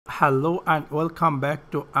Hello and welcome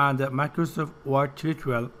back to another Microsoft Word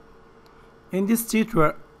tutorial. In this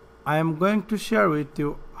tutorial, I am going to share with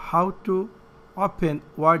you how to open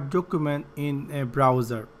Word document in a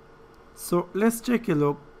browser. So let's take a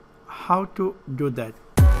look how to do that.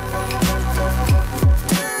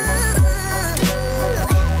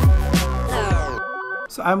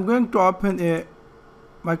 So I'm going to open a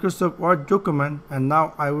Microsoft Word document, and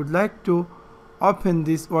now I would like to open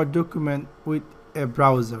this Word document with a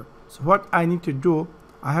browser. So what I need to do,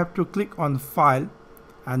 I have to click on File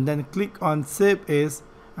and then click on Save As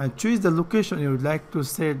and choose the location you would like to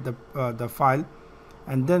save the file,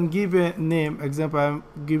 and then give a name. Example, I'm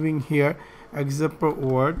giving here example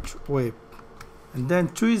Word web, and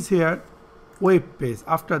then choose here web page.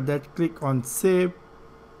 After that, click on Save,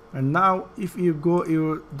 and now if you go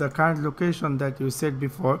the current location that you set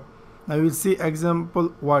before, now you will see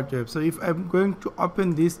example Word web. So if I'm going to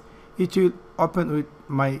open this, it will open with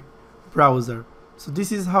my browser. So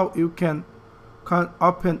this is how you can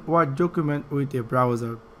open Word document with a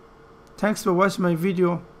browser. Thanks for watching my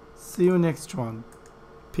video. See you next one.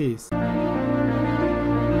 Peace.